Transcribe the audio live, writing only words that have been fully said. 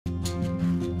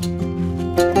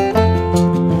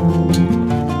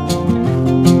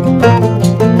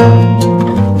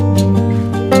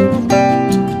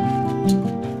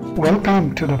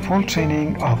to the full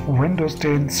training of Windows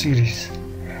 10 series.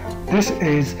 This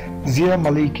is Zia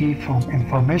Maliki from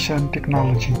Information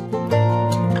Technology.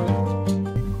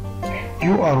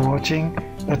 You are watching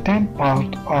the 10th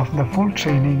part of the full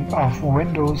training of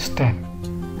Windows 10.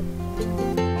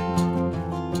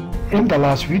 In the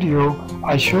last video,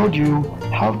 I showed you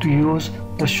how to use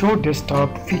the Show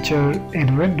Desktop feature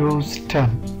in Windows 10.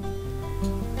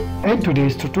 In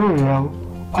today's tutorial,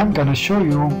 I'm gonna show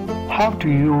you how to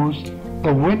use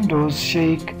the Windows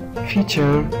Shake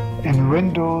feature in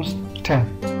Windows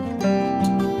 10.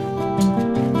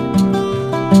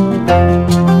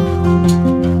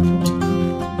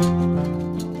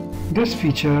 This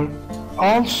feature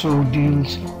also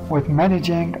deals with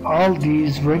managing all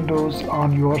these windows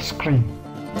on your screen.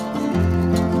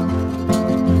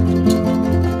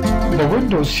 The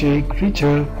Windows Shake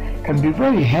feature can be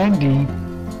very handy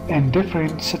in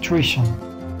different situations.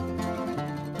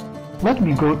 Let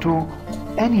me go to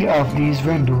any of these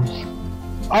windows.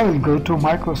 I will go to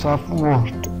Microsoft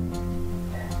Word.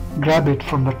 Grab it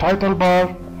from the title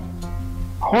bar,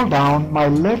 hold down my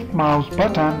left mouse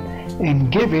button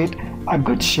and give it a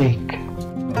good shake.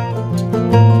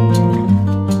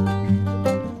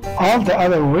 All the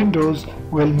other windows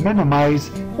will minimize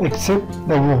except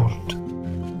the Word.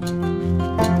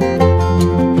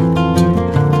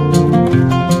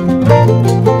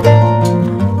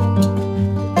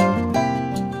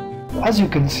 As you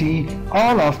can see,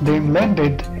 all of them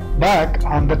landed back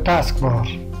on the taskbar.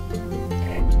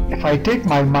 If I take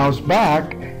my mouse back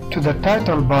to the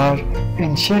title bar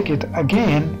and shake it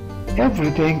again,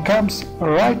 everything comes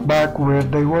right back where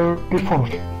they were before.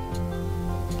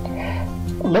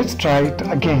 Let's try it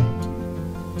again.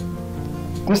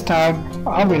 This time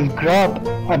I will grab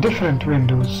a different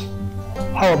Windows.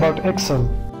 How about Excel?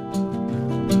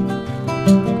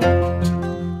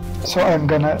 So I'm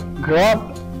gonna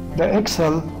grab the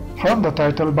Excel from the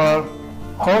title bar,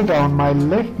 hold down my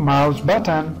left mouse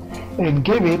button and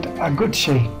give it a good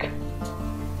shake.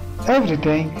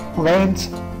 Everything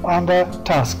lands on the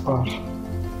taskbar.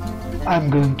 I'm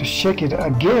going to shake it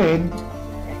again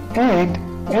and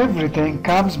everything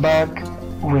comes back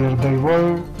where they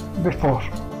were before.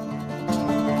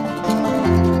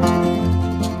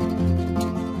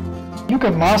 You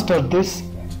can master this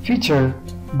feature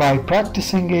by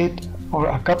practicing it for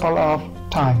a couple of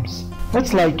times.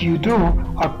 It's like you do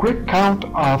a quick count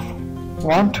of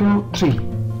 1, 2, 3.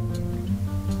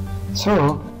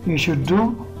 So you should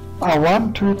do a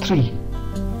 1, 2, 3.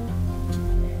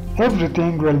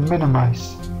 Everything will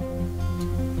minimize.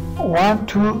 1,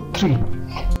 2, 3.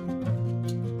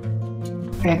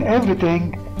 And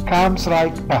everything comes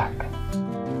right back.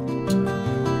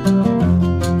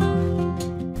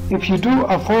 If you do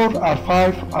a 4 or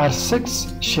 5 or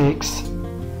 6 shakes,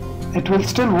 it will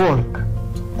still work.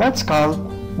 That's called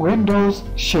Windows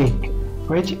Shake,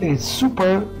 which is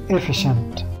super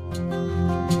efficient.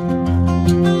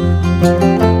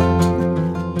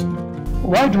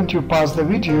 Why don't you pause the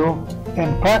video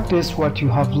and practice what you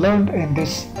have learned in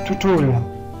this tutorial?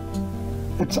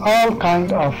 It's all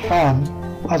kind of fun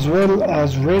as well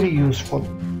as very useful.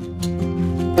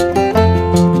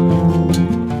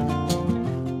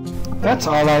 That's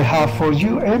all I have for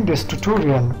you in this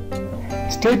tutorial.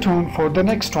 Stay tuned for the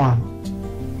next one.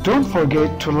 Don't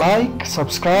forget to like,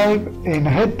 subscribe and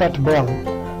hit that bell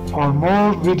for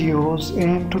more videos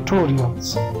and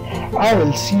tutorials. I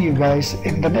will see you guys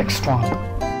in the next one.